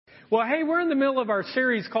Well, hey, we're in the middle of our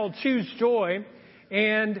series called Choose Joy,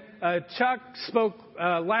 and Chuck spoke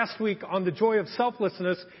last week on the joy of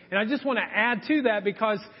selflessness, and I just want to add to that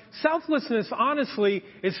because selflessness, honestly,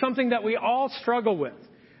 is something that we all struggle with.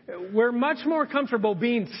 We're much more comfortable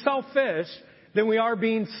being selfish than we are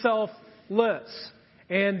being selfless.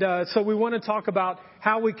 And so we want to talk about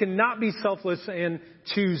how we can not be selfless and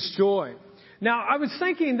choose joy. Now, I was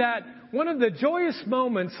thinking that one of the joyous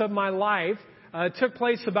moments of my life took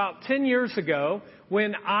place about 10 years ago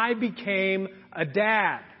when I became a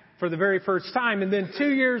dad for the very first time. And then 2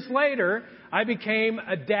 years later, I became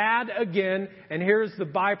a dad again. And here's the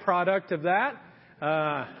byproduct of that.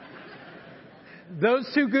 Those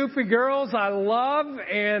two goofy girls I love,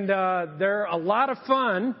 and they're a lot of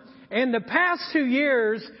fun. And the past 2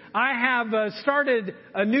 years, I have started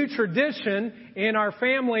a new tradition in our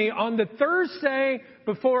family. On the Thursday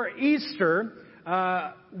before Easter,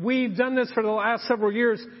 we've done this for the last several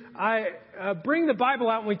years. I bring the Bible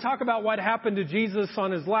out and we talk about what happened to Jesus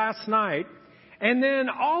on his last night. And then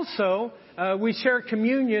also, we share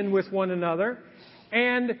communion with one another.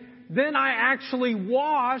 And then I actually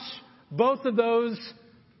wash both of those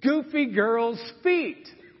goofy girls' feet.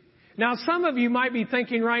 Now, some of you might be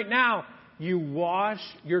thinking right now, you wash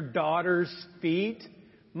your daughter's feet?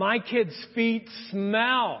 My kids' feet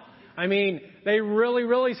smell. I mean, they really,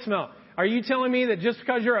 really smell. Are you telling me that just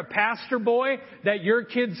because you're a pastor boy that your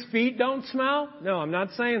kids' feet don't smell? No, I'm not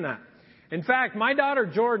saying that. In fact, my daughter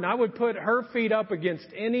Jordan, I would put her feet up against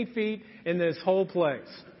any feet in this whole place.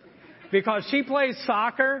 Because she plays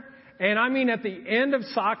soccer, and I mean at the end of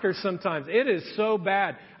soccer sometimes, it is so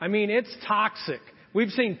bad. I mean, it's toxic.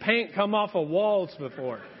 We've seen paint come off of walls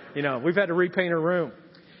before. You know, we've had to repaint her room.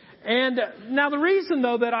 And now the reason,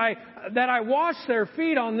 though, that I wash their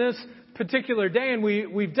feet on this particular day, and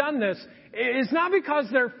we've done this, is not because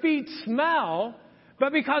their feet smell,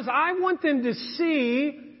 but because I want them to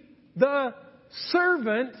see the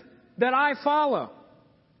servant that I follow.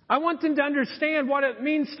 I want them to understand what it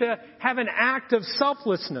means to have an act of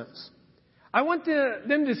selflessness. I want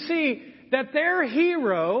them to see that their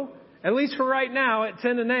hero, at least for right now at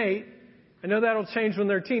 10 and 8, I know that'll change when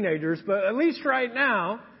they're teenagers, but at least right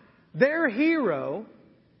now, their hero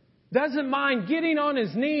doesn't mind getting on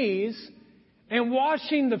his knees and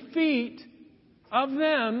washing the feet of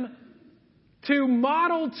them to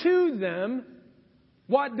model to them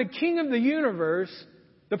what the King of the universe,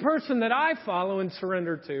 the person that I follow and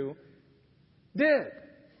surrender to, did.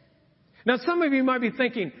 Now, some of you might be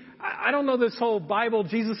thinking, I don't know this whole Bible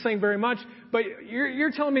Jesus thing very much, but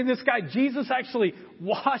you're telling me this guy Jesus actually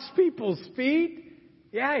washed people's feet?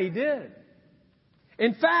 Yeah, he did.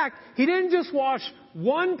 In fact, he didn't just wash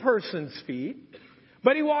one person's feet,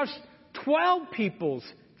 but he washed 12 people's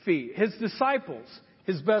feet, his disciples,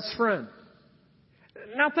 his best friend.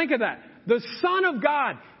 Now think of that. The Son of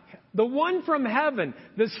God, the one from heaven,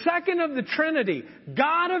 the second of the Trinity,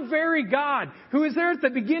 God of very God, who was there at the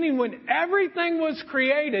beginning when everything was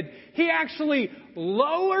created, he actually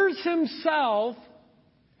lowers himself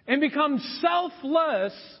and becomes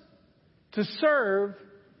selfless to serve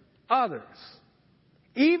others.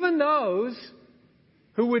 Even those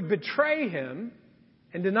who would betray him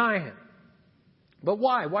and deny him. But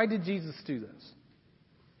why? Why did Jesus do this?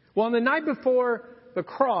 Well, on the night before the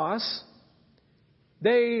cross,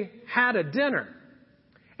 they had a dinner.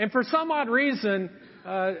 And for some odd reason,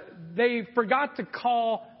 they forgot to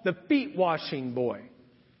call the feet washing boy,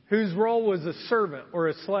 whose role was a servant or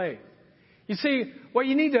a slave. You see, what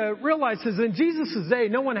you need to realize is in Jesus' day,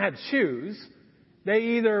 no one had shoes.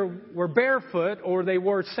 They either were barefoot or they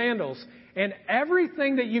wore sandals. And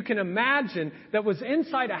everything that you can imagine that was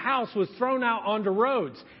inside a house was thrown out onto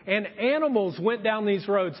roads. And animals went down these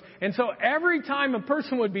roads. And so every time a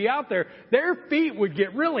person would be out there, their feet would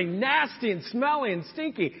get really nasty and smelly and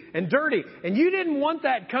stinky and dirty. And you didn't want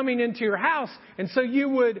that coming into your house. And so you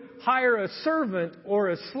would hire a servant or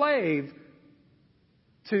a slave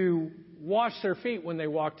to wash their feet when they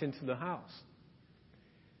walked into the house.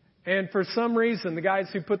 And for some reason, the guys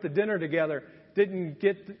who put the dinner together didn't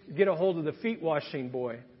get a hold of the feet washing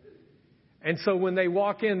boy. And so when they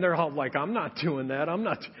walk in, they're all like, I'm not doing that. I'm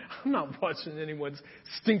not washing anyone's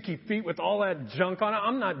stinky feet with all that junk on it.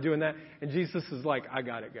 I'm not doing that. And Jesus is like, I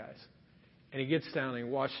got it, guys. And he gets down and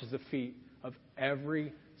he washes the feet of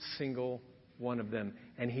every single one of them.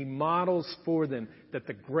 And he models for them that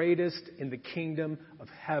the greatest in the kingdom of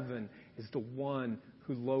heaven is the one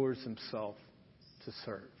who lowers himself to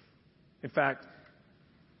serve. In fact,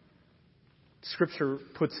 Scripture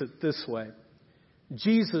puts it this way.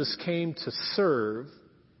 Jesus came to serve,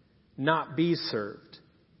 not be served,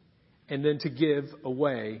 and then to give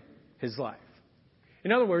away his life.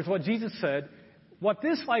 In other words, what Jesus said, what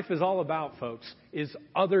this life is all about, folks, is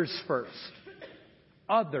others first.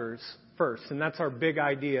 Others first. And that's our big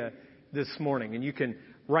idea this morning. And you can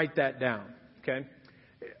write that down, okay?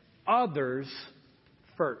 Others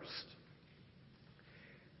first.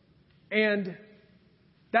 And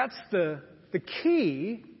that's the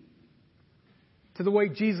key to the way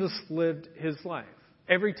Jesus lived his life.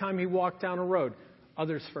 Every time he walked down a road,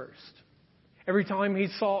 others first. Every time he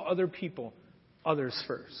saw other people, others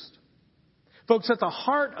first. Folks, at the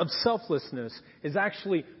heart of selflessness is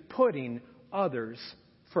actually putting others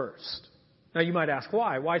first. Now you might ask,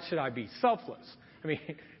 why? Why should I be selfless? I mean,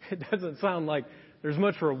 it doesn't sound like there's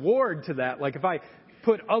much reward to that. Like if I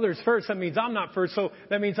put others first, that means I'm not first, so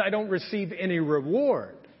that means I don't receive any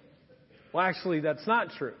reward. Well, actually, that's not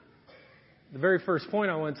true. The very first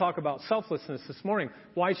point I want to talk about selflessness this morning.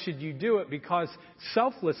 Why should you do it? Because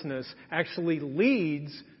selflessness actually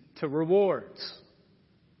leads to rewards.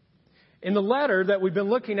 In the letter that we've been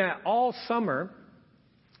looking at all summer,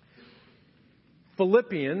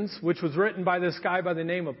 Philippians, which was written by this guy by the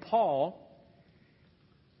name of Paul,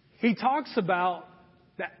 he talks about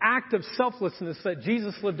the act of selflessness that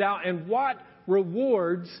Jesus lived out and what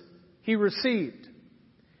rewards he received.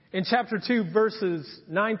 In chapter 2, verses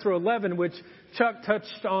 9 through 11, which Chuck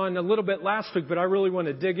touched on a little bit last week, but I really want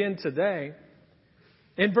to dig in today.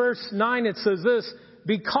 In verse 9, it says this,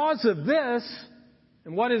 because of this,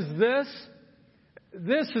 and what is this?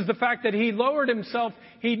 This is the fact that he lowered himself.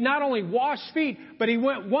 He not only washed feet, but he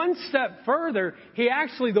went one step further. He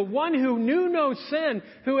actually, the one who knew no sin,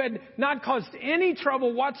 who had not caused any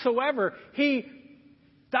trouble whatsoever, he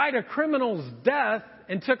died a criminal's death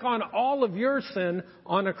and took on all of your sin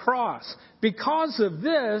on a cross. Because of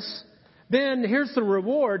this, then here's the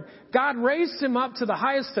reward. God raised him up to the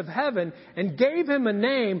highest of heaven and gave him a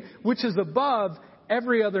name which is above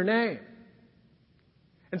every other name.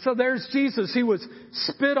 And so there's Jesus. He was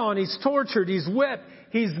spit on. He's tortured. He's whipped.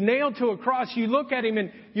 He's nailed to a cross. You look at him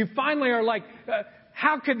and you finally are like,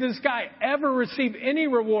 how could this guy ever receive any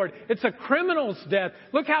reward? It's a criminal's death.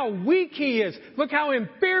 Look how weak he is. Look how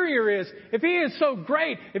inferior he is. If he is so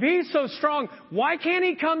great, if he's so strong, why can't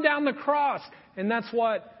he come down the cross? And that's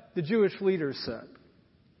what the Jewish leaders said.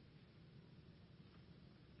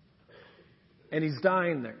 And he's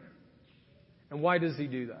dying there. And why does he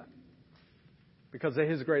do that? Because of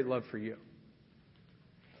his great love for you.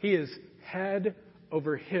 He is head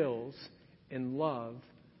over heels in love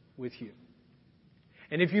with you.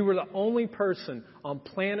 And if you were the only person on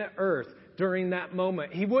planet Earth during that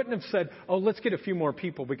moment, he wouldn't have said, oh, let's get a few more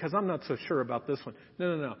people because I'm not so sure about this one.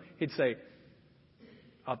 No. He'd say,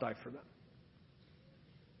 I'll die for them.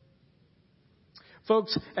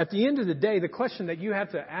 Folks, at the end of the day, the question that you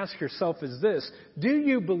have to ask yourself is this. Do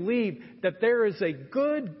you believe that there is a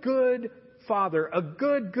good Father, a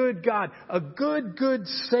good God, a good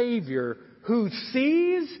Savior who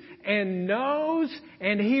sees and knows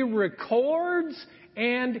and he records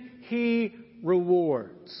and he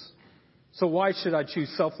rewards? So why should I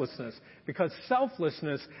choose selflessness? Because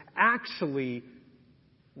selflessness actually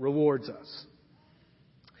rewards us.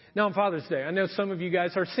 Now on Father's Day, I know some of you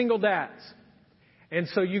guys are single dads. And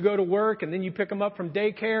so you go to work and then you pick them up from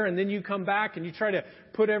daycare and then you come back and you try to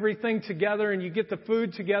put everything together and you get the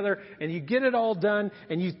food together and you get it all done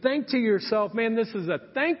and you think to yourself, man, this is a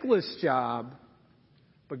thankless job,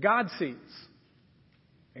 but God sees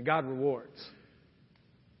and God rewards.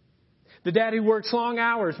 The dad who works long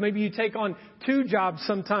hours, maybe you take on 2 jobs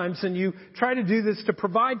sometimes and you try to do this to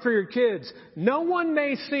provide for your kids. No one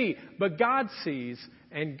may see, but God sees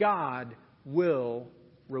and God will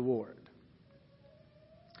reward.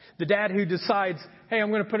 The dad who decides, hey,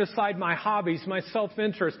 I'm going to put aside my hobbies, my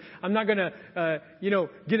self-interest. I'm not going to,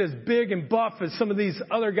 get as big and buff as some of these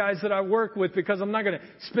other guys that I work with because I'm not going to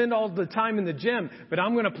spend all the time in the gym. But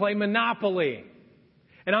I'm going to play Monopoly.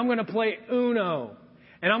 And I'm going to play Uno.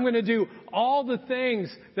 And I'm going to do all the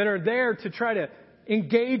things that are there to try to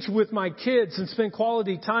engage with my kids and spend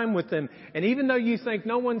quality time with them. And even though you think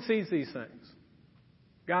no one sees these things,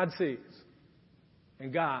 God sees.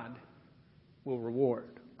 And God will reward.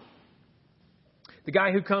 The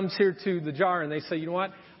guy who comes here to the jar and they say, you know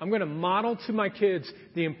what? I'm going to model to my kids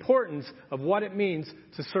the importance of what it means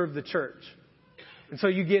to serve the church. And so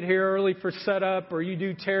you get here early for setup, or you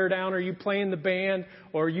do tear down, or you play in the band,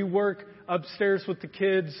 or you work upstairs with the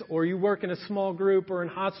kids, or you work in a small group or in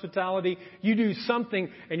hospitality. You do something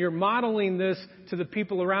and you're modeling this to the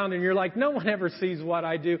people around and you're like, no one ever sees what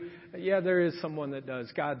I do. Yeah, there is someone that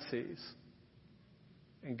does. God sees.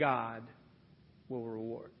 And God will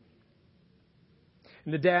reward.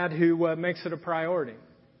 And the dad who makes it a priority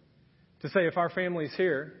to say, if our family's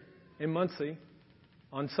here in Muncie,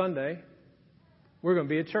 on Sunday, we're going to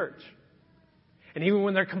be at church. And even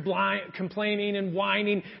when they're complaining and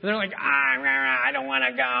whining, and they're like, I don't want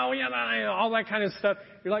to go, all that kind of stuff,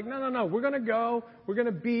 you're like, no, we're going to go, we're going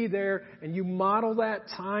to be there, and you model that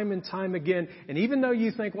time and time again. And even though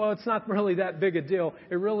you think, well, it's not really that big a deal,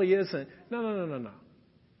 it really isn't. No.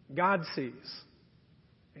 God sees,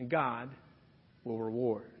 and God will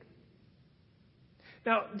reward.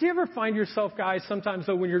 Now, do you ever find yourself, guys, sometimes,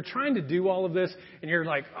 though, when you're trying to do all of this and you're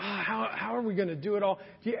like, how are we going to do it all?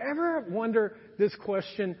 Do you ever wonder this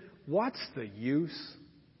question, what's the use?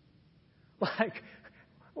 Like,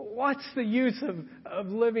 what's the use of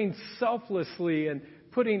living selflessly and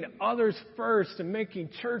putting others first and making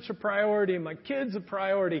church a priority and my kids a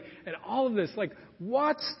priority and all of this? Like,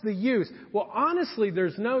 what's the use? Well, honestly,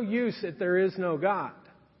 there's no use if there is no God.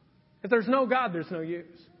 If there's no God, there's no use.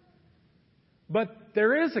 But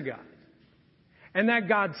there is a God. And that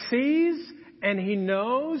God sees and He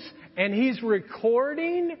knows and He's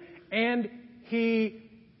recording and He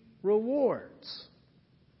rewards.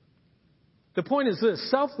 The point is this: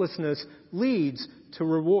 selflessness leads to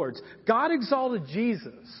rewards. God exalted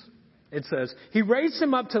Jesus, it says. He raised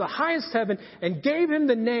Him up to the highest heaven and gave Him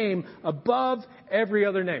the name above every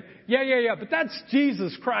other name. Yeah, but that's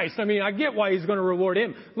Jesus Christ. I mean, I get why He's going to reward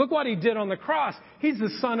Him. Look what He did on the cross. He's the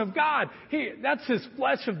Son of God. That's His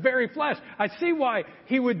flesh of very flesh. I see why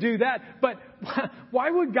He would do that. But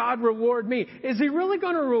why would God reward me? Is He really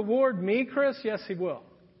going to reward me, Chris? Yes, He will.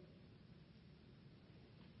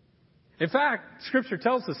 In fact, Scripture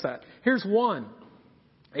tells us that. Here's one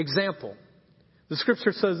example. The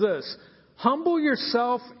Scripture says this: humble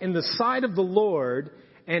yourself in the sight of the Lord,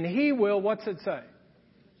 and He will, what's it say?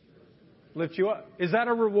 Lift you up. Is that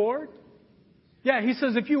a reward? Yeah, He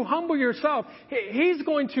says if you humble yourself, He's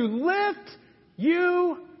going to lift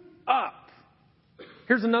you up.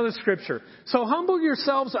 Here's another Scripture. So humble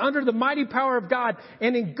yourselves under the mighty power of God,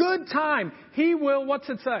 and in good time He will, what's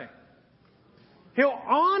it say? He'll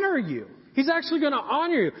honor you. He's actually going to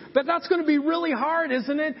honor you. But that's going to be really hard,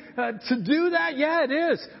 isn't it? To do that? Yeah, it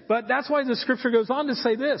is. But that's why the Scripture goes on to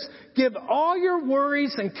say this: give all your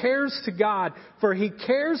worries and cares to God, for He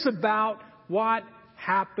cares about what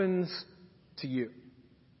happens to you.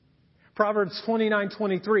 Proverbs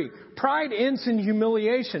 29:23. Pride ends in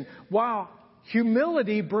humiliation, while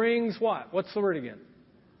humility brings what? What's the word again?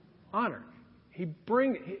 Honor.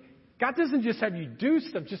 God doesn't just have you do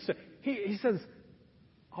stuff. He says,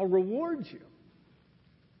 I'll reward you.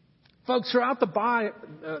 Folks, throughout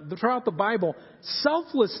the Bible,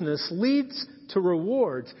 selflessness leads to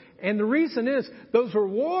rewards. And the reason is those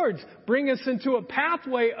rewards bring us into a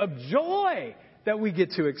pathway of joy that we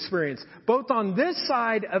get to experience, both on this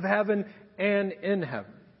side of heaven and in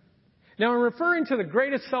heaven. Now, in referring to the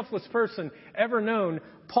greatest selfless person ever known,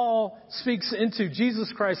 Paul speaks into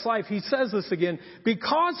Jesus Christ's life. He says this again: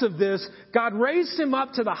 because of this, God raised Him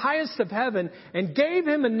up to the highest of heaven and gave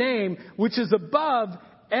Him a name which is above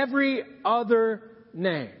every other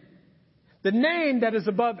name. The name that is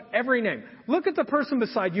above every name. Look at the person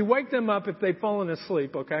beside you. Wake them up if they've fallen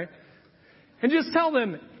asleep, okay? And just tell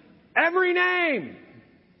them, every name.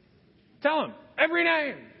 Tell them, every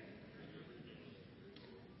name.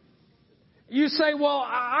 You say, well,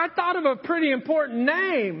 I thought of a pretty important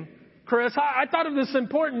name, Chris. I thought of this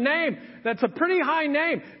important name. That's a pretty high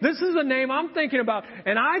name. This is a name I'm thinking about.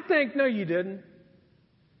 And I think, no, you didn't.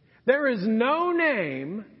 There is no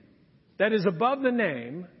name that is above the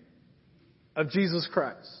name of Jesus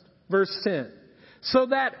Christ. Verse 10. So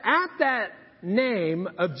that at that name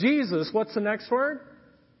of Jesus, what's the next word?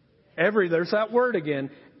 There's that word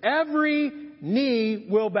again. Every knee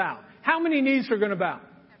will bow. How many knees are going to bow?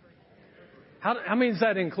 How many does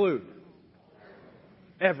that include?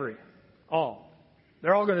 Every. All.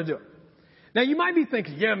 They're all going to do it. Now you might be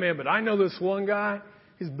thinking, yeah man, but I know this one guy.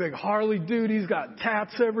 He's a big Harley dude. He's got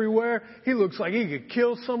tats everywhere. He looks like he could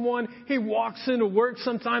kill someone. He walks into work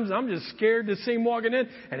sometimes. I'm just scared to see him walking in.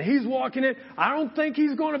 And he's walking in. I don't think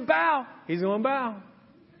he's going to bow. He's going to bow.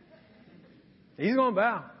 He's going to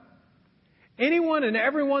bow. Anyone and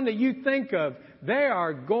everyone that you think of, they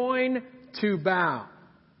are going to bow.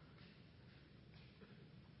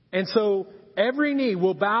 And so every knee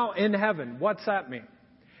will bow in heaven. What's that mean?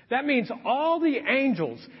 That means all the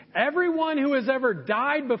angels, everyone who has ever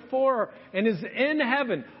died before and is in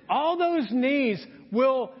heaven, all those knees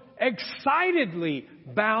will excitedly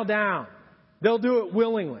bow down. They'll do it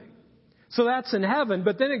willingly. So that's in heaven,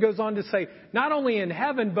 but then it goes on to say, not only in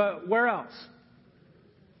heaven, but where else?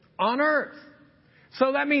 On earth.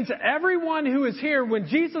 So that means everyone who is here, when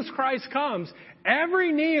Jesus Christ comes,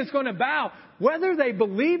 every knee is going to bow, whether they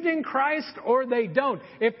believed in Christ or they don't.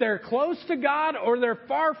 If they're close to God or they're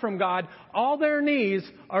far from God, all their knees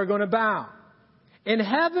are going to bow. In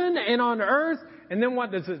heaven and on earth, and then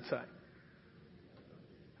what does it say?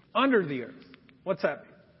 Under the earth. What's that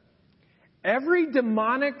mean? Every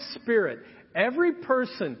demonic spirit, every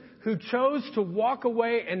person who chose to walk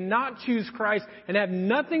away and not choose Christ and have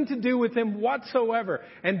nothing to do with Him whatsoever,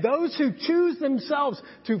 and those who choose themselves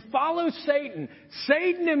to follow Satan,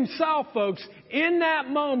 Satan himself, folks, in that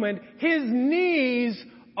moment, his knees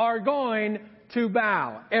are going to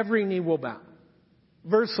bow. Every knee will bow.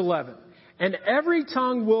 Verse 11. And every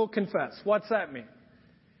tongue will confess. What's that mean?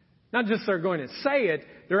 Not just they're going to say it,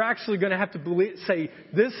 they're actually going to have to say,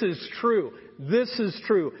 this is true. This is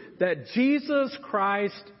true. That Jesus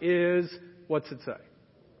Christ is, what's it say?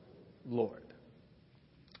 Lord.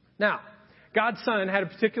 Now, God's Son had a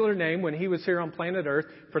particular name when He was here on planet Earth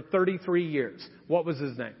for 33 years. What was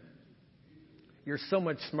His name? You're so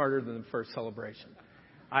much smarter than the first celebration.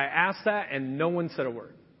 I asked that and no one said a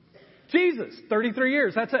word. Jesus, 33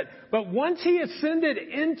 years, that's it. But once He ascended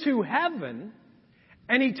into heaven,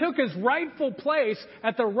 and He took His rightful place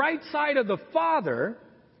at the right side of the Father,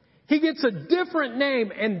 He gets a different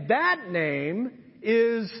name, and that name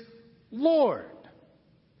is Lord.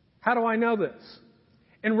 How do I know this?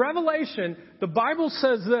 In Revelation, the Bible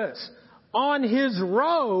says this, on His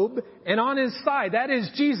robe and on His thigh, that is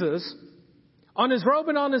Jesus, on His robe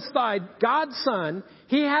and on His thigh, God's Son,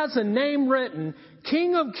 He has a name written,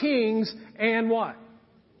 King of Kings and what?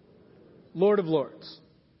 Lord of Lords.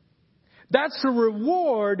 That's the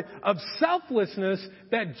reward of selflessness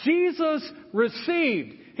that Jesus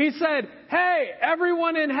received. He said, hey,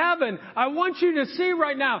 everyone in heaven, I want you to see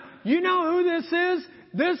right now. You know who this is?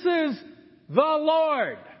 This is the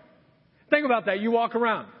Lord. Think about that. You walk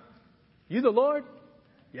around. You the Lord?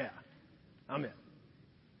 Yeah, I'm in.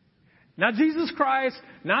 Not Jesus Christ,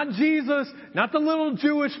 not Jesus, not the little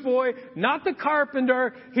Jewish boy, not the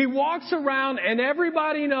carpenter. He walks around and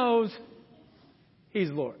everybody knows He's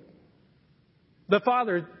Lord. The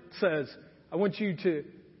Father says, I want you to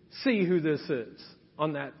see who this is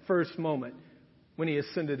on that first moment when He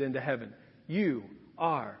ascended into heaven. You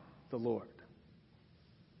are the Lord.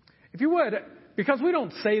 If you would, because we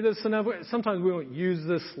don't say this enough, sometimes we don't use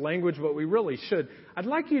this language, but we really should. I'd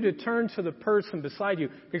like you to turn to the person beside you,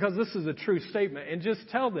 because this is a true statement, and just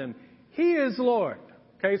tell them, He is Lord.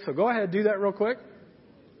 Okay, so go ahead, do that real quick.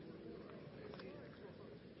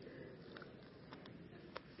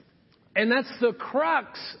 And that's the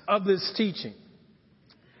crux of this teaching.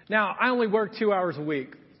 Now, I only work 2 hours a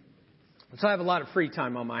week, so I have a lot of free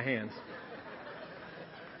time on my hands.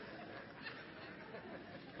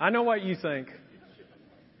 I know what you think.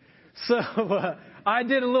 So I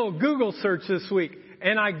did a little Google search this week,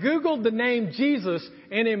 and I Googled the name Jesus,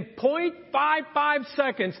 and in 0.55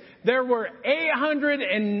 seconds, there were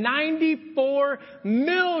 894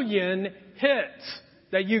 million hits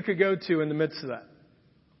that you could go to in the midst of that.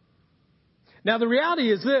 Now, the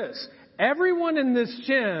reality is this. Everyone in this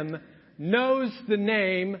gym knows the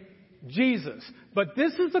name Jesus. But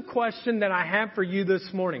this is the question that I have for you this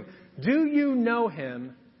morning. Do you know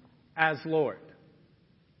Him as Lord?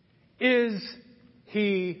 Is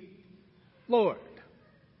He Lord?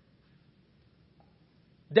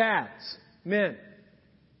 Dads, men,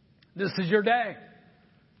 this is your day.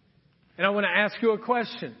 And I want to ask you a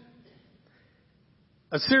question.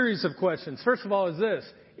 A series of questions. First of all is this.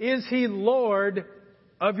 Is He Lord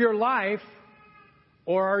of your life,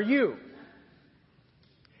 or are you?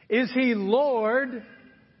 Is He Lord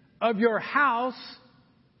of your house,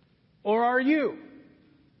 or are you?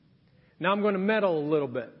 Now I'm going to meddle a little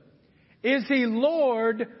bit. Is He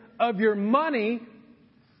Lord of your money,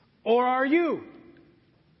 or are you?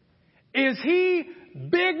 Is He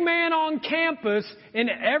big man on campus and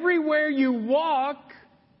everywhere you walk,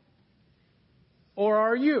 or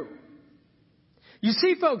are you? You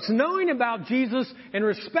see, folks, knowing about Jesus and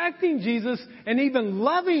respecting Jesus and even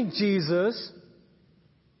loving Jesus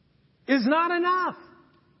is not enough.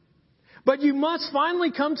 But you must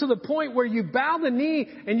finally come to the point where you bow the knee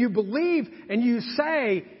and you believe and you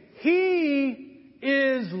say, He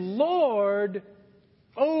is Lord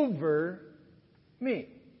over me.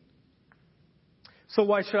 So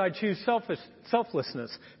why should I choose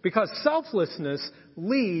selflessness? Because selflessness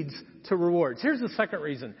leads to rewards. Here's the second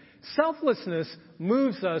reason. Selflessness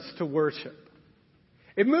moves us to worship.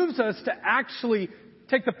 It moves us to actually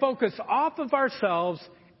take the focus off of ourselves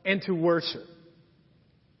and to worship.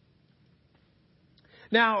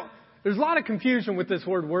 Now, there's a lot of confusion with this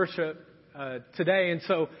word worship. today. And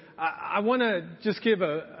so I want to just give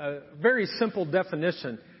a very simple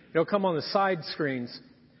definition. It'll come on the side screens.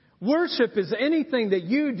 Worship is anything that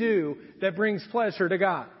you do that brings pleasure to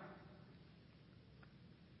God.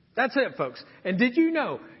 That's it, folks. And did you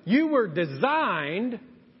know you were designed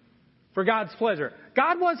for God's pleasure?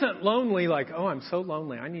 God wasn't lonely like, oh, I'm so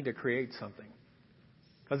lonely, I need to create something.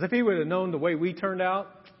 Because if he would have known the way we turned out,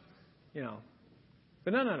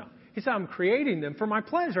 But no. He said, I'm creating them for my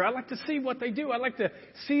pleasure. I like to see what they do. I like to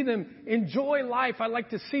see them enjoy life. I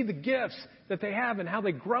like to see the gifts that they have and how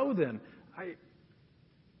they grow them.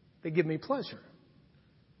 They give me pleasure.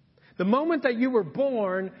 The moment that you were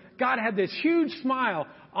born, God had this huge smile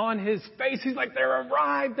on his face. He's like, they're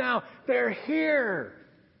arrived now. They're here.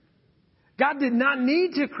 God did not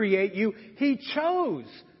need to create you. He chose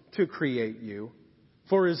to create you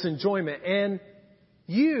for his enjoyment. And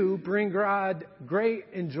you bring God great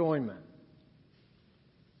enjoyment.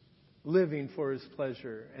 Living for his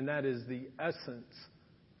pleasure. And that is the essence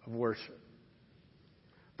of worship.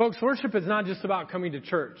 Folks, worship is not just about coming to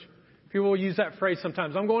church. People will use that phrase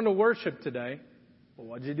sometimes. I'm going to worship today. Well,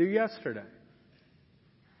 what did you do yesterday?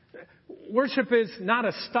 Worship is not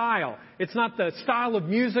a style. It's not the style of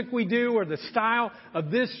music we do or the style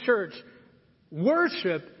of this church.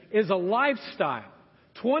 Worship is a lifestyle.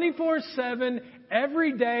 24/7,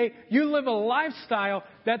 every day, you live a lifestyle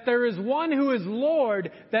that there is one who is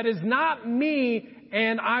Lord, that is not me,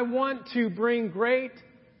 and I want to bring great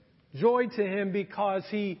joy to him because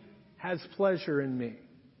he has pleasure in me.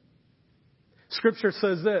 Scripture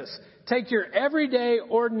says this, take your everyday,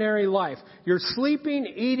 ordinary life, your sleeping,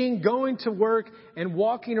 eating, going to work, and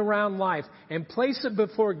walking around life, and place it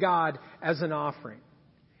before God as an offering.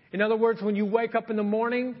 In other words, when you wake up in the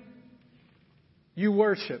morning, you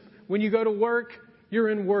worship. When you go to work, you're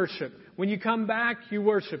in worship. When you come back, you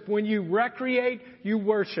worship. When you recreate, you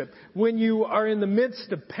worship. When you are in the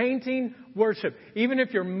midst of painting, worship. Even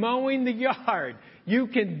if you're mowing the yard, you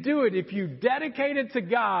can do it if you dedicate it to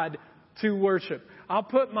God to worship. I'll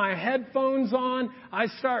put my headphones on. I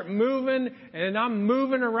start moving and I'm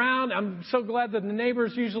moving around. I'm so glad that the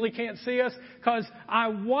neighbors usually can't see us because I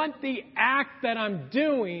want the act that I'm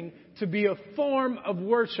doing to be a form of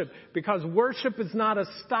worship, because worship is not a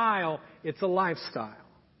style, it's a lifestyle.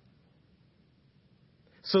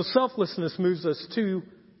 So selflessness moves us to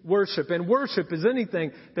worship, and worship is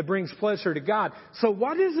anything that brings pleasure to God. So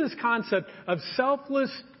what does this concept of selfless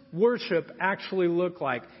worship actually look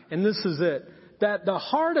like? And this is it. That the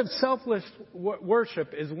heart of selfless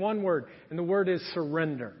worship is one word, and the word is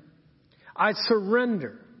surrender. I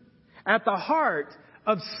surrender. At the heart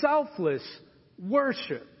of selfless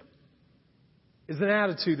worship is an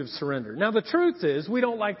attitude of surrender. Now, the truth is, we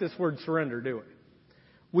don't like this word surrender, do we?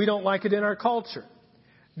 We don't like it in our culture.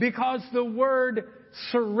 Because the word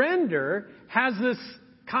surrender has this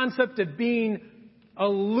concept of being a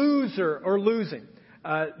loser or losing.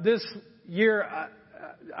 This year,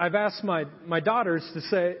 I've asked my daughters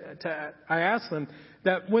I asked them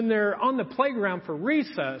that when they're on the playground for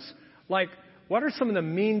recess, like, what are some of the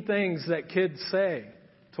mean things that kids say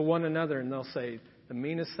to one another? And they'll say, the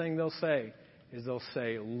meanest thing they'll say is they'll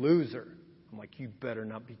say, loser. I'm like, you better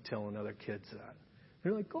not be telling other kids that.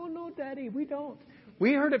 They're like, oh, no, Daddy, we don't.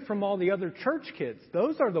 We heard it from all the other church kids.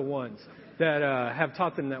 Those are the ones that have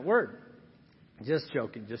taught them that word. Just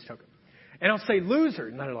joking. And I'll say loser.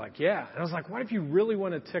 And they're like, yeah. And I was like, what if you really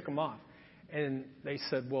want to tick them off? And they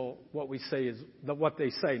said, well, what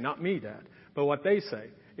they say, not me, Dad, but what they say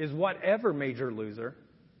is whatever, major loser.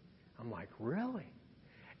 I'm like, really?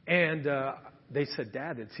 And they said,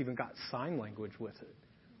 Dad, it's even got sign language with it.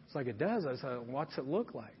 It's like, it does. I said, what's it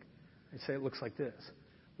look like? They say it looks like this.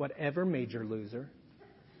 Whatever, major loser.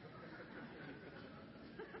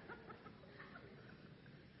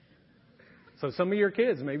 So some of your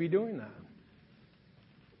kids may be doing that.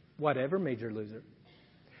 Whatever, major loser.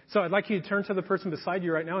 So I'd like you to turn to the person beside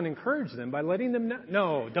you right now and encourage them by letting them know.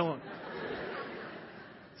 No, don't.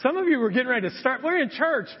 Some of you were getting ready to start. We're in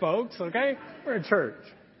church, folks, okay? We're in church.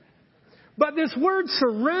 But this word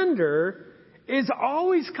surrender is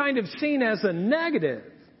always kind of seen as a negative.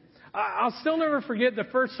 I'll still never forget the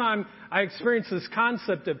first time I experienced this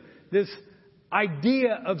concept of this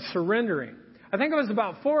idea of surrendering. I think I was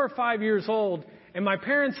about 4 or 5 years old, and my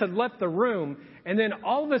parents had left the room, and then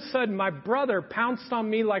all of a sudden my brother pounced on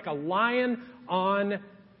me like a lion on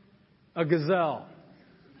a gazelle.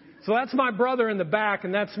 So that's my brother in the back,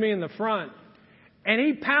 and that's me in the front. And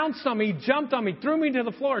he pounced on me, jumped on me, threw me to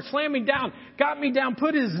the floor, slammed me down, got me down,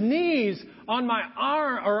 put his knees on my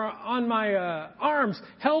arms,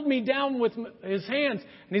 held me down with his hands.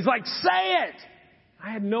 And he's like, say it.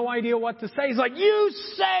 I had no idea what to say. He's like, you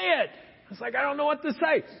say it. was like, I don't know what to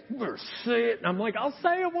say. You better say it. And I'm like, I'll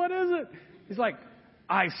say it. What is it? He's like,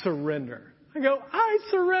 I surrender. I go, I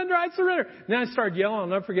surrender, I surrender. And then I started yelling. I'll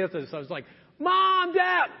never forget this. I was like, Mom,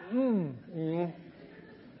 Dad.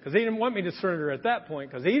 Because he didn't want me to surrender at that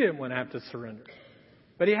point because he didn't want to have to surrender.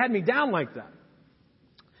 But he had me down like that.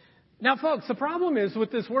 Now, folks, the problem is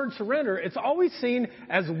with this word surrender, it's always seen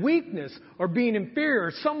as weakness or being inferior.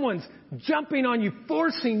 Or someone's jumping on you,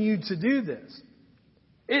 forcing you to do this.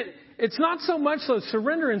 It's not so much so,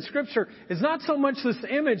 surrender in Scripture is not so much this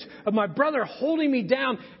image of my brother holding me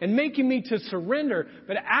down and making me to surrender,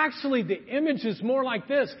 but actually the image is more like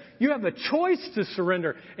this. You have a choice to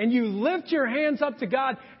surrender, and you lift your hands up to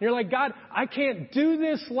God, and you're like, God, I can't do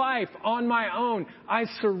this life on my own. I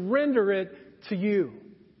surrender it to you.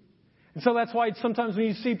 And so that's why sometimes when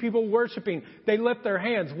you see people worshiping, they lift their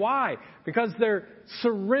hands. Why? Because they're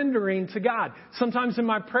surrendering to God. Sometimes in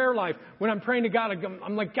my prayer life, when I'm praying to God,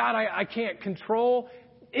 I'm like, God, I can't control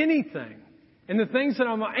anything. And the things that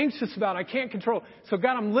I'm anxious about, I can't control. So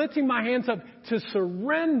God, I'm lifting my hands up to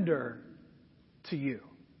surrender to you.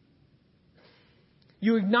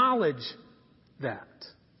 You acknowledge that.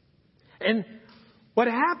 And what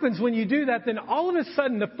happens when you do that, then all of a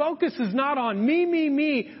sudden the focus is not on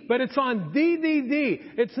me, but it's on thee.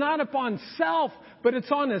 It's not upon self, but it's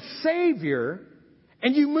on a Savior.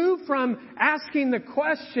 And you move from asking the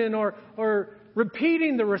question or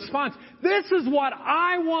repeating the response, this is what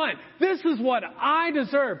I want, this is what I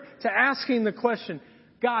deserve, to asking the question,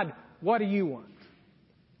 God, what do you want?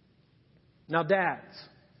 Now, dads,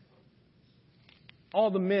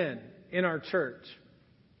 all the men in our church,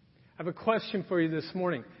 I have a question for you this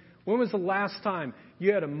morning. When was the last time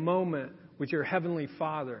you had a moment with your Heavenly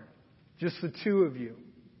Father, just the two of you,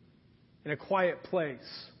 in a quiet place,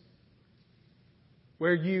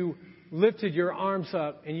 where you lifted your arms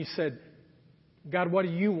up and you said, God, what do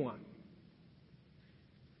you want?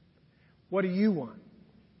 What do you want?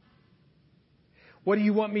 What do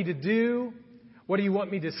you want me to do? What do you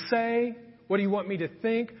want me to say? What do you want me to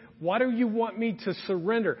think? What do you want me to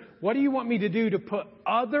surrender? What do you want me to do to put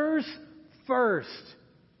others first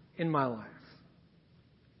in my life?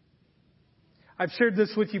 I've shared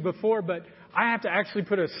this with you before, but I have to actually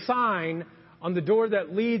put a sign on the door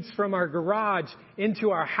that leads from our garage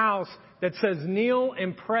into our house that says, kneel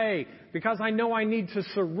and pray, because I know I need to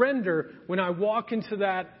surrender when I walk into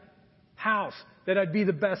that house, that I'd be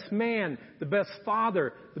the best man, the best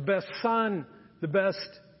father, the best son, the best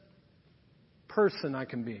person I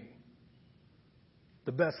can be,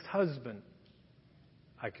 the best husband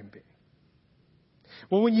I can be.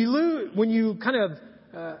 Well, when you kind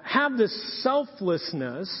of have this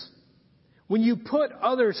selflessness, when you put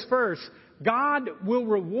others first, God will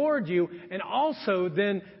reward you, and also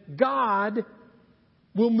then God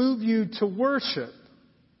will move you to worship,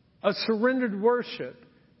 a surrendered worship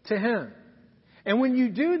to Him. And when you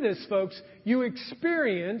do this, folks, you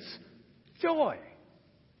experience joy.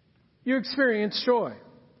 You experience joy.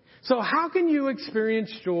 So how can you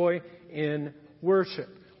experience joy in worship?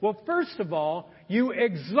 Well, first of all, you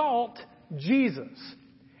exalt Jesus.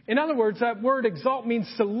 In other words, that word exalt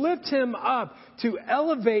means to lift Him up, to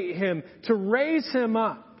elevate Him, to raise Him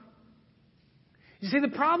up. You see, the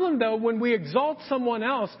problem, though, when we exalt someone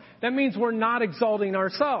else, that means we're not exalting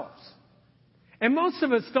ourselves. And most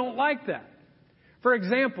of us don't like that. For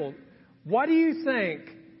example, what do you think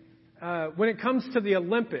when it comes to the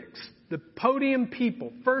Olympics, the podium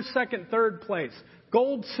people, first, second, third place,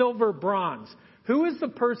 gold, silver, bronze? Who is the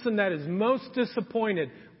person that is most disappointed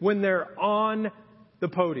when they're on the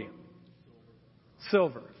podium?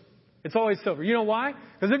 Silver. It's always silver. You know why?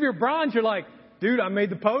 Because if you're bronze, you're like, dude, I made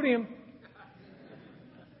the podium.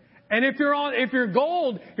 And if you're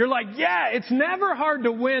gold, you're like, yeah, it's never hard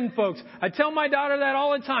to win, folks. I tell my daughter that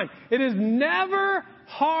all the time. It is never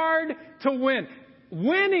hard to win.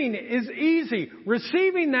 Winning is easy.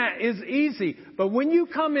 Receiving that is easy. But when you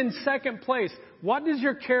come in second place, what does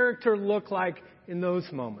your character look like in those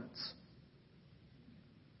moments?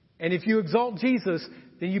 And if you exalt Jesus,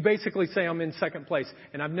 then you basically say, I'm in second place.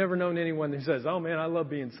 And I've never known anyone who says, oh man, I love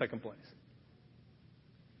being second place.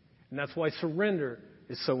 And that's why surrender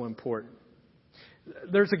is so important.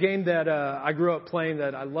 There's a game that I grew up playing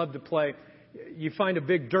that I love to play. You find a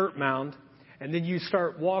big dirt mound, and then you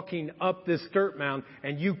start walking up this dirt mound,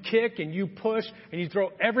 and you kick and you push and you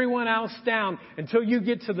throw everyone else down until you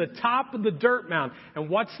get to the top of the dirt mound. And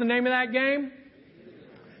what's the name of that game?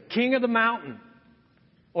 King of the Mountain.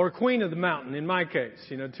 Or Queen of the Mountain, in my case,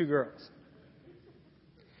 two girls.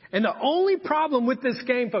 And the only problem with this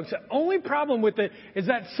game, folks, the only problem with it is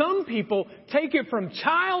that some people take it from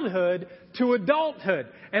childhood to adulthood.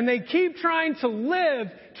 And they keep trying to live,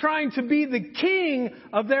 trying to be the king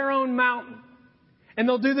of their own mountain. And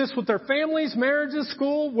they'll do this with their families, marriages,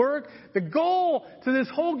 school, work. The goal to this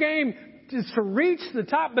whole game is to reach the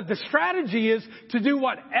top, but the strategy is to do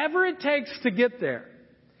whatever it takes to get there.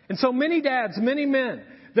 And so many dads, many men,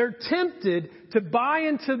 they're tempted to buy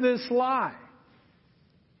into this lie.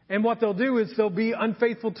 And what they'll do is they'll be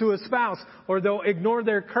unfaithful to a spouse, or they'll ignore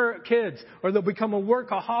their kids, or they'll become a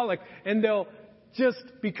workaholic, and they'll just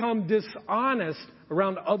become dishonest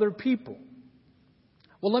around other people.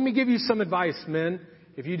 Well, let me give you some advice, men.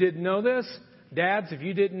 If you didn't know this, dads, if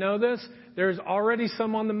you didn't know this, there's already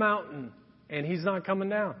some on the mountain, and he's not coming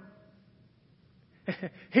down.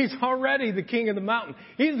 He's already the king of the mountain.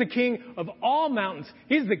 He's the king of all mountains.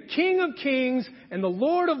 He's the King of kings and the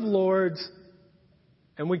Lord of lords.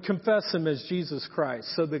 And we confess him as Jesus Christ.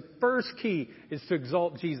 So the first key is to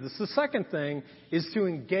exalt Jesus. The second thing is to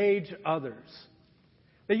engage others.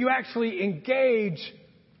 That you actually engage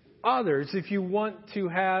others if you want to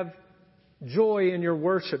have joy in your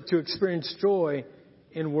worship, to experience joy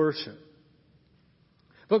in worship.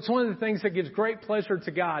 Folks, one of the things that gives great pleasure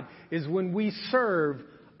to God is when we serve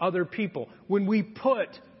other people, when we put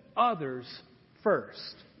others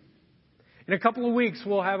first. In a couple of weeks,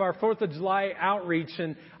 we'll have our 4th of July outreach,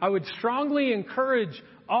 and I would strongly encourage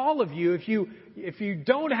all of you, if you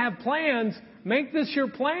don't have plans, make this your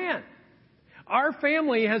plan. Our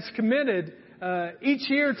family has committed each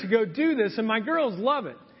year to go do this, and my girls love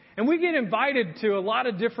it. And we get invited to a lot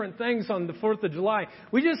of different things on the 4th of July.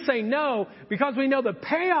 We just say no because we know the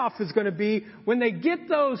payoff is going to be when they get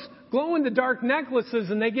those glow-in-the-dark necklaces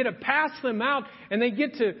and they get to pass them out and they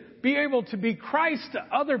get to be able to be Christ to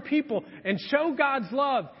other people and show God's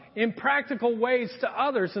love in practical ways to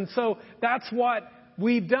others. And so that's what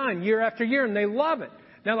we've done year after year, and they love it.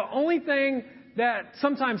 Now, the only thing that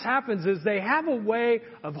sometimes happens is they have a way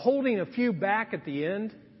of holding a few back at the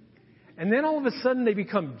end. And then all of a sudden they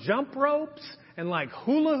become jump ropes and like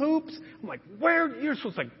hula hoops. I'm like, you're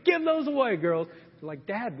supposed to give those away, girls. They're like,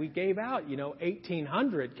 Dad, we gave out,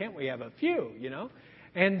 1,800. Can't we have a few,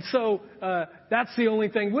 And so that's the only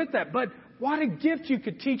thing with that. But what a gift you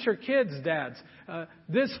could teach your kids, dads,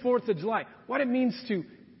 this 4th of July. What it means to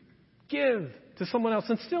give to someone else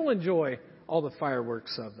and still enjoy all the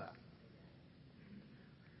fireworks of that.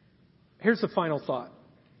 Here's the final thought.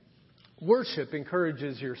 Worship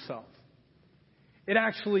encourages yourself. It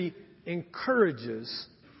actually encourages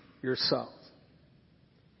yourself.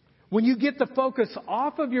 When you get the focus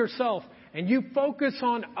off of yourself and you focus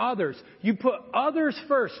on others, you put others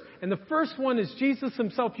first, and the first one is Jesus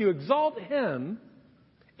himself, you exalt him,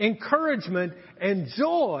 encouragement and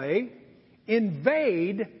joy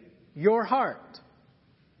invade your heart.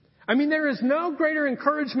 I mean, there is no greater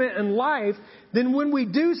encouragement in life than when we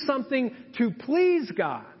do something to please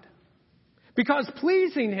God. Because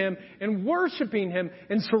pleasing him and worshiping him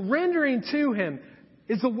and surrendering to him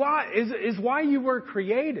is why you were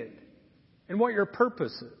created and what your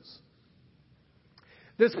purpose is.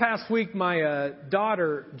 This past week, my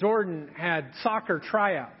daughter, Jordan, had soccer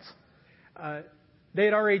tryouts. They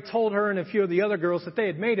had already told her and a few of the other girls that they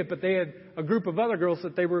had made it, but they had a group of other girls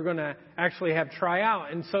that they were going to actually have try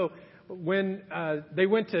out. And so when they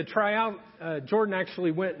went to try out, Jordan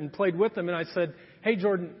actually went and played with them. And I said, hey,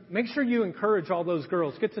 Jordan, make sure you encourage all those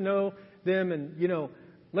girls. Get to know them and,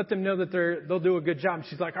 let them know that they'll do a good job. And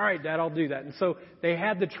she's like, all right, Dad, I'll do that. And so they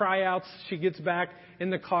had the tryouts. She gets back in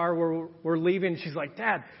the car where we're leaving. She's like,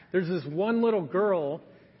 Dad, there's this one little girl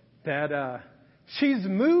that she's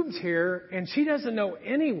moved here and she doesn't know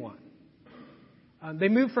anyone. They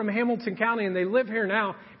moved from Hamilton County and they live here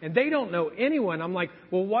now and they don't know anyone. I'm like,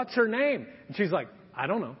 well, what's her name? And she's like, I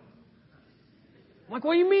don't know. I'm like,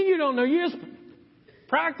 what do you mean you don't know? You just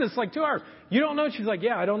practiced like 2 hours. You don't know? She's like,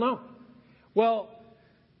 yeah, I don't know. Well,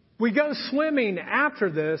 we go swimming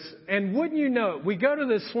after this, and wouldn't you know it, we go to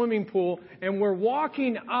this swimming pool, and we're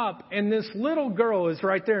walking up, and this little girl is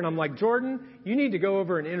right there, and I'm like, Jordan, you need to go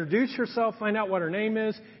over and introduce yourself, find out what her name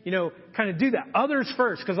is, kind of do that. Others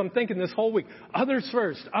first, because I'm thinking this whole week, others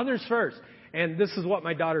first, others first. And this is what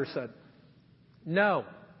my daughter said. No.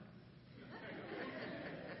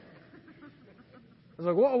 I was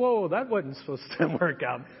like, whoa, that wasn't supposed to work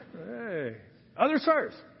out. Hey, others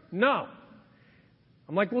first. No.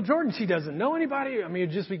 I'm like, well, Jordan, she doesn't know anybody. I mean,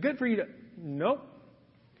 it'd just be good for you to... Nope.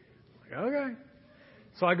 I'm like, okay.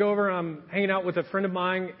 So I go over, I'm hanging out with a friend of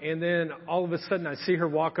mine, and then all of a sudden I see her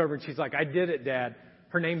walk over, and she's like, I did it, Dad.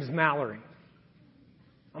 Her name's Mallory.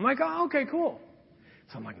 I'm like, oh, okay, cool.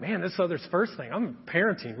 So I'm like, man, this others first thing, I'm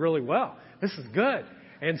parenting really well. This is good.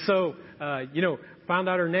 And so, found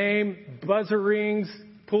out her name, buzzer rings,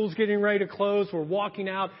 pool's getting ready to close. We're walking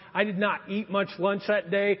out. I did not eat much lunch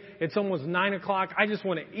that day. It's almost 9:00. I just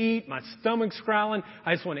want to eat. My stomach's growling.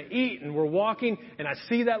 I just want to eat. And we're walking, and I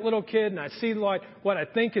see that little kid, and I see like what I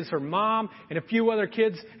think is her mom and a few other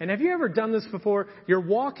kids. And have you ever done this before? You're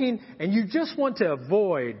walking, and you just want to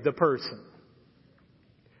avoid the person.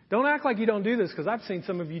 Don't act like you don't do this, because I've seen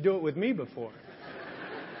some of you do it with me before.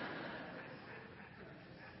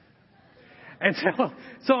 And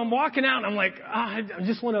so I'm walking out and I'm like, I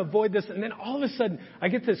just want to avoid this. And then all of a sudden I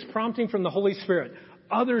get this prompting from the Holy Spirit.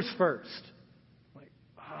 Others first.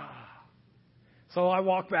 So I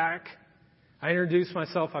walk back. I introduce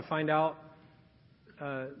myself. I find out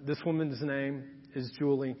this woman's name is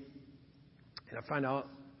Julie. And I find out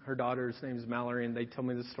her daughter's name is Mallory. And they tell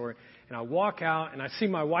me the story. And I walk out and I see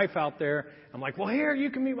my wife out there. I'm like, well, here,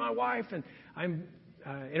 you can meet my wife. And I'm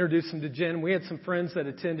introduce them to Jen. We had some friends that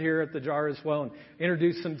attend here at the Jar as well, and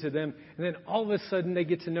introduce them to them. And then all of a sudden they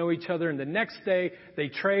get to know each other. And the next day they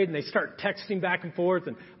trade and they start texting back and forth,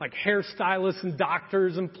 and like hairstylists and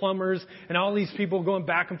doctors and plumbers and all these people going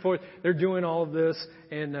back and forth. They're doing all of this.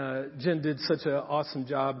 And Jen did such an awesome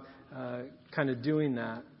job kind of doing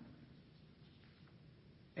that.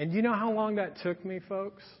 And you know how long that took me,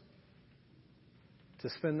 folks, to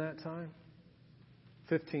spend that time?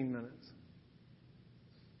 15 minutes.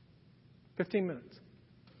 15 minutes.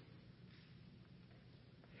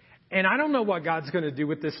 And I don't know what God's going to do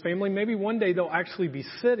with this family. Maybe one day they'll actually be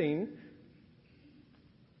sitting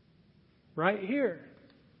right here.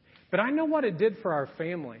 But I know what it did for our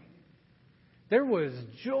family. There was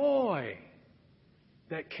joy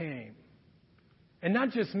that came. And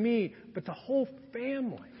not just me, but the whole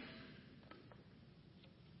family.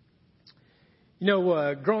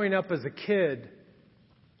 Growing up as a kid,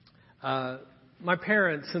 my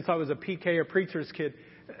parents, since I was a PK, a preacher's kid,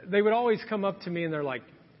 they would always come up to me and they're like,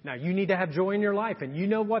 now you need to have joy in your life. And you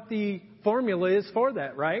know what the formula is for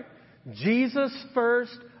that, right? Jesus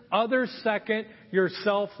first, others second,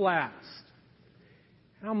 yourself last.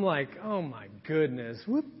 And I'm like, oh my goodness,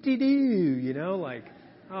 whoop-de-doo,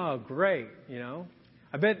 oh great,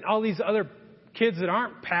 I bet all these other kids that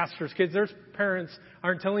aren't pastors' kids, their parents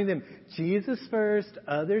aren't telling them, Jesus first,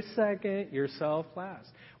 others second, yourself last.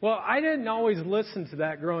 Well, I didn't always listen to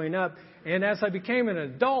that growing up. And as I became an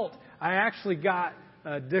adult, I actually got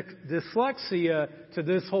dyslexia to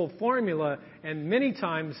this whole formula. And many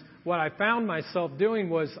times what I found myself doing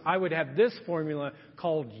was I would have this formula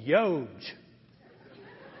called YOJ.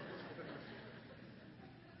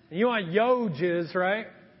 You know what YOJ is, right?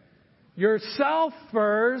 Yourself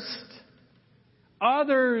first,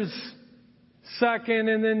 others second,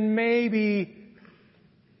 and then maybe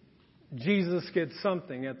Jesus gets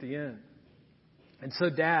something at the end. And so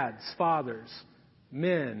dads, fathers,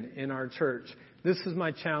 men in our church, this is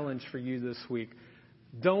my challenge for you this week.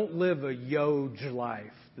 Don't live a YOJ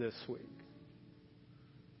life this week.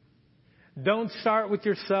 Don't start with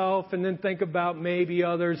yourself and then think about maybe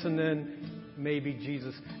others and then maybe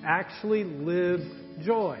Jesus. Actually live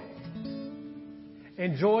joy.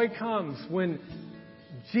 And joy comes when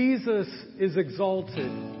Jesus is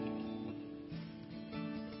exalted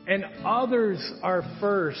and others are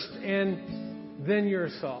first and then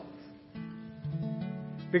yourself.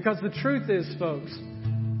 Because the truth is, folks,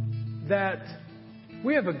 that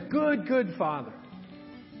we have a good Father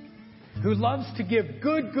who loves to give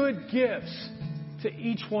good gifts to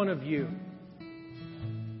each one of you.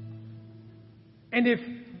 And if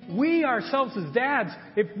we ourselves as dads,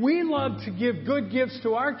 if we love to give good gifts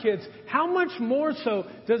to our kids, how much more so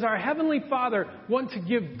does our Heavenly Father want to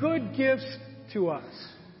give good gifts to us?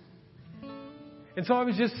 And so I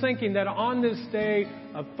was just thinking that on this day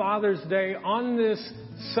of Father's Day, on this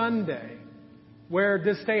Sunday, where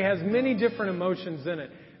this day has many different emotions in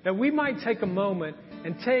it, that we might take a moment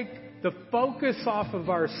and take the focus off of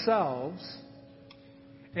ourselves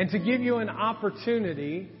and to give you an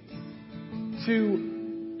opportunity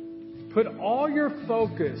to put all your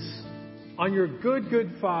focus on your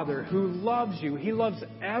good Father who loves you. He loves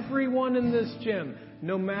everyone in this gym,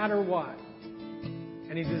 no matter what.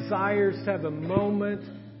 And He desires to have a moment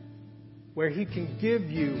where He can give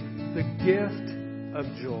you the gift of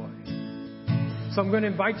joy. So I'm going to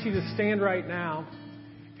invite you to stand right now,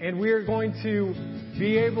 and we are going to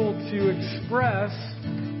be able to express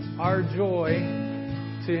our joy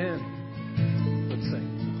to Him. Let's sing.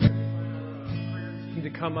 To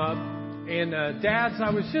come up. And dads, I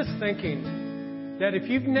was just thinking that if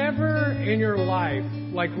you've never in your life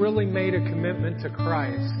really made a commitment to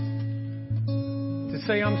Christ, to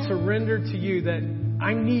say I'm surrendered to you, that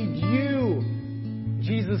I need you,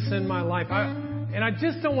 Jesus, in my life. And I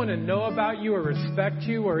just don't want to know about you or respect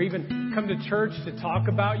you or even come to church to talk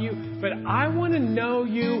about you, but I want to know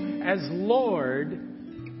you as Lord.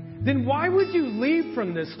 Then why would you leave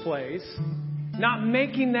from this place not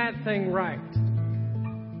making that thing right?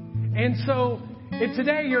 And so if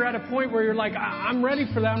today you're at a point where you're like, I'm ready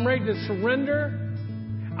for that. I'm ready to surrender.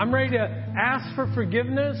 I'm ready to ask for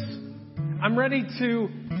forgiveness. I'm ready to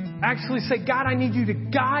actually say, God, I need you to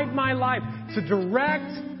guide my life, to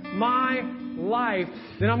direct my life.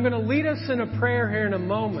 Then I'm going to lead us in a prayer here in a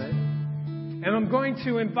moment. And I'm going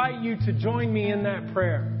to invite you to join me in that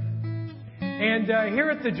prayer. And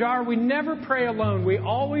here at the Jar, we never pray alone. We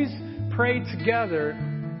always pray together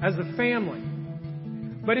as a family.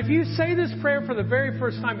 But if you say this prayer for the very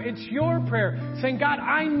first time, it's your prayer saying, God,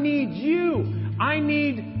 I need you. I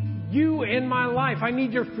need you in my life. I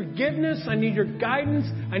need your forgiveness. I need your guidance.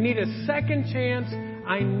 I need a second chance.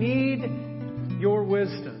 I need your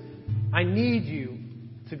wisdom. I need you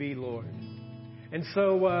to be Lord. And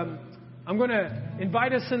so I'm going to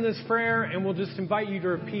invite us in this prayer, and we'll just invite you to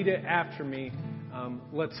repeat it after me.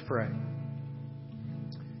 Let's pray.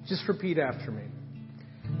 Just repeat after me.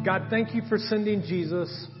 God, thank you for sending Jesus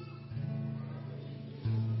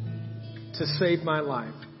to save my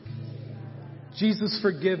life. Jesus,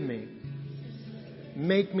 forgive me.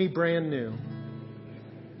 Make me brand new.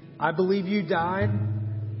 I believe you died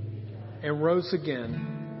and rose again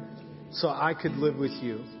so I could live with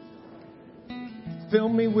you. Fill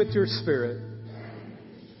me with your Spirit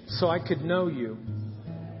so I could know you,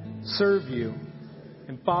 serve you,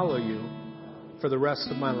 and follow you for the rest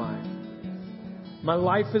of my life. My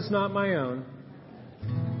life is not my own.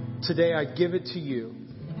 Today I give it to you.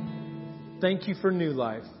 Thank you for new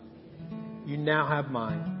life. You now have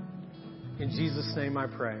mine. In Jesus' name I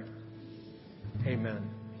pray. Amen.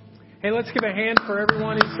 Hey, let's give a hand for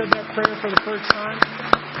everyone who said that prayer for the first time.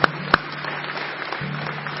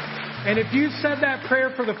 And if you said that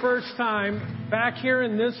prayer for the first time, back here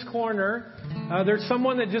in this corner, there's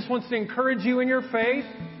someone that just wants to encourage you in your faith,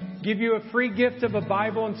 give you a free gift of a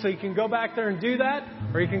Bible, and so you can go back there and do that,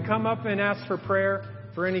 or you can come up and ask for prayer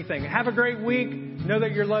for anything. Have a great week. Know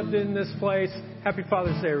that you're loved in this place. Happy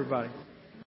Father's Day, everybody.